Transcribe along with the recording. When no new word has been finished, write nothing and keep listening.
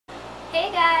Hey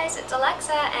guys, it's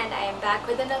Alexa and I am back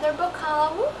with another book haul.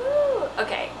 Woohoo!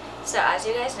 Okay, so as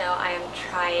you guys know, I am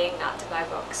trying not to buy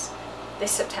books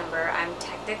this September. I'm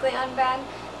technically unbanned.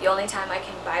 The only time I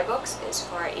can buy books is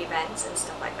for events and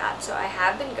stuff like that, so I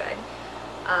have been good.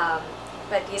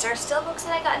 But these are still books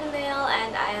that I got in the mail,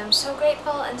 and I am so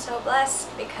grateful and so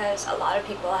blessed because a lot of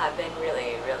people have been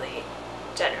really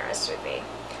generous with me.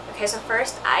 Okay, so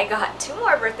first I got 2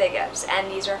 more birthday gifts,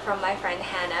 and these are from my friend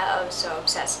Hannah of So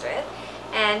Obsessed With,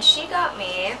 and she got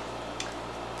me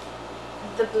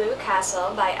The Blue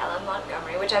Castle by Ellen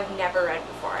Montgomery, which I've never read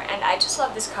before, and I just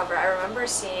love this cover. I remember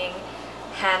seeing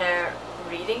Hannah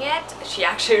reading it. She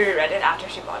actually reread it after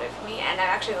she bought it for me, and I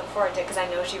actually look forward to it because I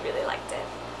know she really liked it.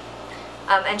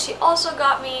 And she also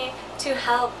got me, to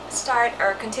help start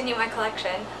or continue my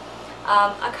collection,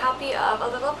 a copy of A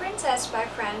Little Princess by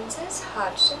Frances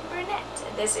Hodgson Burnett.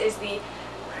 This is the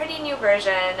pretty new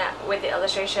version with the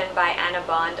illustration by Anna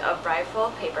Bond of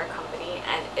Rifle Paper Company,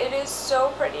 and it is so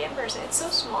pretty in person. It's so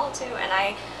small too, and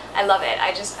I love it.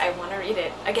 I want to read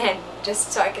it again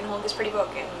just so I can hold this pretty book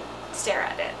and stare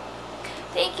at it.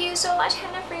 Thank you so much,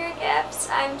 Hannah, for your gifts.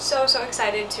 I'm so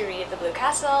excited to read The Blue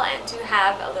Castle and to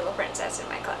have A Little Princess in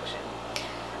my collection.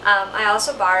 I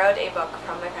also borrowed a book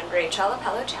from my friend Rachel of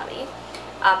Hello Chelly.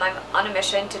 I'm on a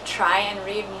mission to try and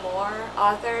read more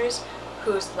authors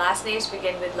whose last names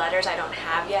begin with letters I don't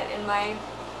have yet in my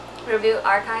review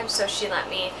archive, so she let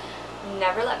me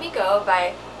Never Let Me Go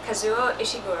by Kazuo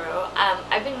Ishiguro.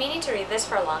 I've been meaning to read this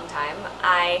for a long time.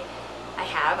 I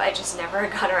just never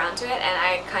got around to it, and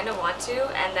I kind of want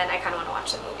to, and then I kind of want to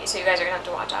watch the movie. So you guys are going to have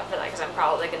to watch out for that because I'm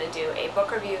probably going to do a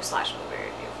book review / movie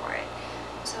review for it.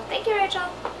 So thank you, Rachel.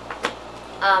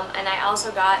 And I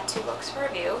also got 2 books for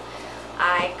review.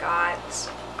 I got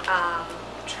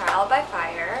Trial by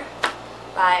Fire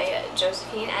by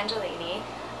Josephine Angelini.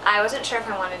 I wasn't sure if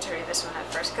I wanted to read this one at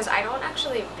first because I don't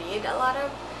actually read a lot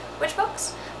of witch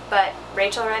books, but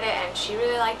Rachel read it and she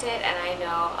really liked it, and I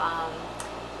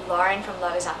know Lauren from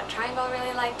Love Is Not a Triangle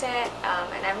really liked it,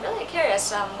 and I'm really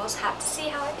curious, we'll have to see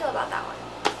how I feel about that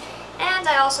one. And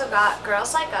I also got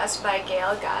Girls Like Us by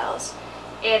Gail Giles.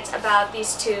 It's about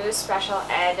these 2 special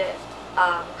ed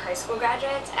high school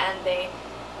graduates, and they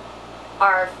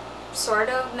are sort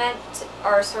of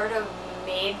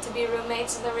made to be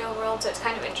roommates in the real world, so it's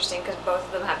kind of interesting because both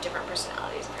of them have different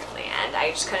personalities apparently, and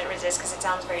I just couldn't resist because it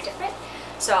sounds very different.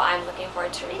 So I'm looking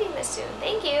forward to reading this soon.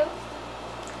 Thank you!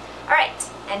 Alright,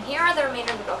 and here are the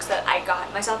remainder of the books that I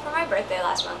got myself for my birthday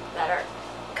last month that are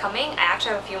coming. I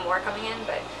actually have a few more coming in,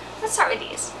 but let's start with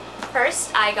these.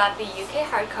 First, I got the UK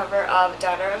hardcover of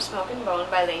Daughter of Smoke and Bone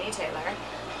by Laini Taylor.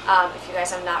 If you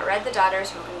guys have not read the Daughter of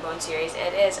Smoke and Bone series,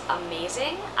 it is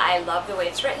amazing. I love the way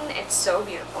it's written, it's so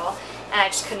beautiful, and I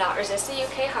just could not resist the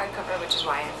UK hardcover, which is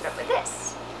why I ended up with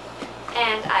this.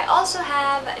 And I also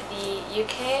have the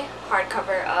UK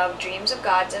hardcover of Dreams of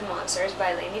Gods and Monsters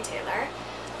by Laini Taylor.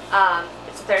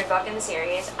 It's the 3rd book in the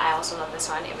series. I also love this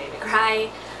one. It made me cry.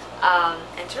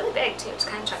 And it's really big too. It's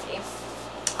kind of chunky.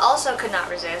 Also could not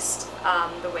resist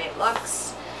the way it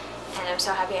looks, and I'm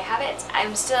so happy I have it.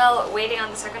 I'm still waiting on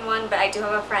the 2nd one, but I do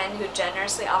have a friend who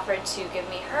generously offered to give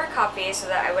me her copy so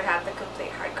that I would have the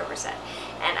complete hardcover set,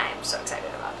 and I am so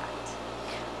excited about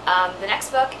that. The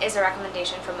next book is a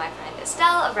recommendation from my friend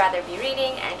Estelle of Rather Be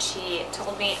Reading, and she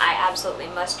told me I absolutely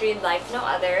must read Like No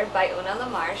Other by Una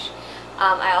LaMarche.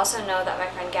 I also know that my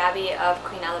friend Gabby of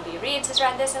Queen Ellaby Reads has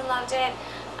read this and loved it.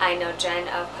 I know Jen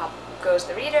of Pop Goes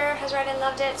the Reader has read and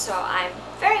loved it, so I'm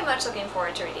very much looking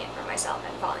forward to reading it for myself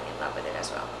and falling in love with it as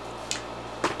well.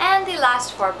 And the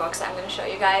last 4 books that I'm going to show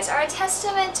you guys are a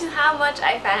testament to how much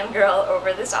I fangirl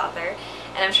over this author,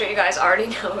 and I'm sure you guys already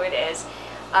know who it is.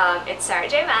 It's Sarah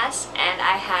J. Maas, and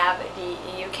I have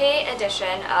the UK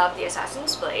edition of The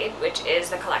Assassin's Blade, which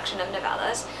is the collection of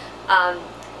novellas.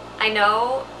 I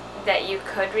know that you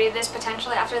could read this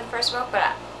potentially after the 1st book,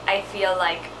 but I feel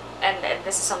like, and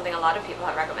this is something a lot of people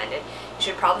have recommended, you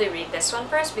should probably read this one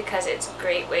first because it's a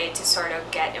great way to sort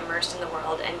of get immersed in the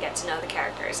world and get to know the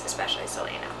characters, especially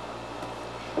Selena.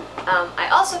 I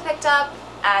also picked up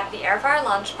at the Airfire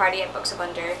launch party at Books of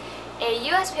Wonder a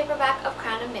US paperback of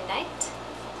Crown of Midnight.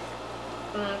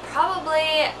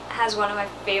 Probably has one of my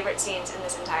favorite scenes in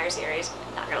this entire series,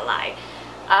 not gonna lie.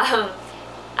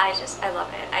 I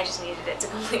love it. I just needed it to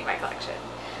complete my collection.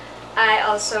 I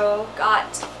also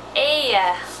got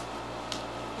a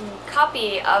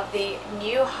copy of the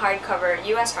new hardcover,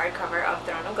 US hardcover of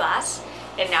Throne of Glass.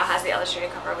 It now has the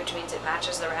illustrated cover, which means it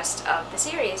matches the rest of the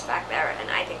series back there,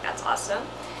 and I think that's awesome.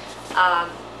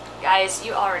 Guys,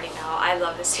 you already know I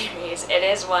love this series. It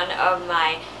is one of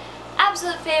my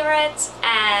absolute favorites,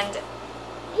 and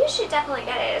you should definitely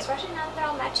get it, especially now that they're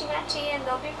all matchy matchy and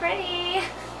they'll be pretty.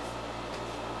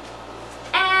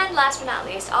 And last but not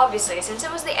least, obviously, since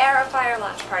it was the Heir of Fire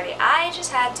launch party, I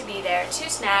just had to be there to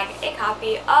snag a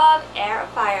copy of Heir of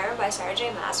Fire by Sarah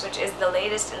J. Maas, which is the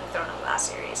latest in the Throne of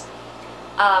Glass series.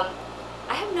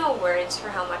 I have no words for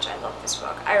how much I love this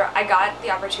book. I got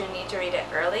the opportunity to read it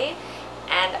early,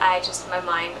 and my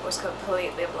mind was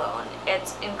completely blown.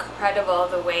 It's incredible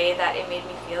the way that it made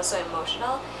me feel so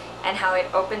emotional, and how it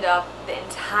opened up the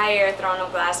entire Throne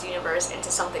of Glass universe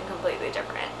into something completely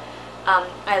different.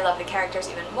 I love the characters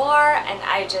even more, and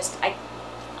I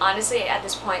honestly, at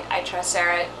this point, I trust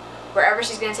Sarah. Wherever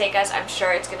she's going to take us, I'm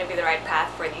sure it's going to be the right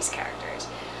path for these characters.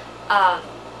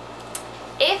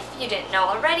 If you didn't know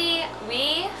already,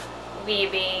 we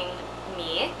being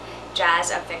me,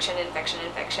 Jazz of Fiction and Fiction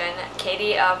and Fiction,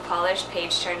 Katie of Polished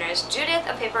Page Turners, Judith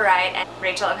of Paper Ride, and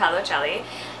Rachel of Hello Jelly,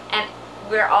 and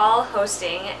we're all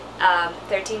hosting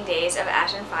 13 Days of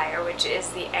Ash and Fire, which is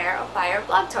the Heir of Fire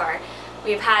blog tour.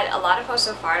 We've had a lot of posts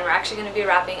so far, and we're actually going to be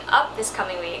wrapping up this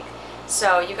coming week,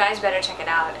 so you guys better check it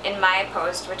out. In my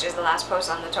post, which is the last post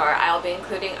on the tour, I'll be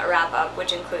including a wrap-up,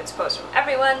 which includes posts from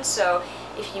everyone, so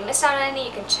if you missed out on any,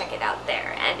 you can check it out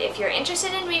there. And if you're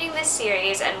interested in reading this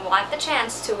series and want the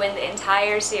chance to win the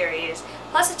entire series,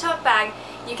 plus a tote bag,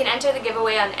 you can enter the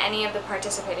giveaway on any of the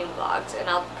participating blogs, and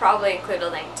I'll probably include a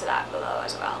link to that below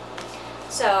as well.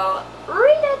 So,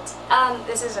 read it!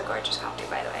 This is a gorgeous copy,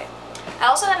 by the way. I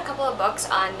also had a couple of books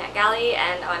on NetGalley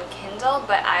and on Kindle,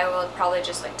 but I will probably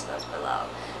just link to those below.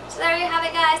 So there you have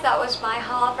it, guys. That was my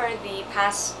haul for the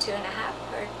past 2.5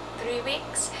 or 3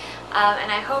 weeks.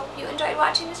 And I hope you enjoyed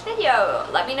watching this video.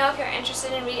 Let me know if you're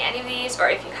interested in reading any of these, or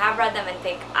if you have read them and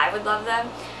think I would love them.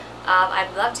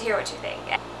 I'd love to hear what you think.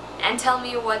 And tell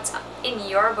me what's in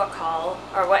your book haul,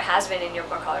 or what has been in your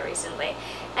book haul recently,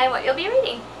 and what you'll be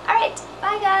reading. Alright,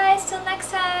 bye guys, till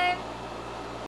next time!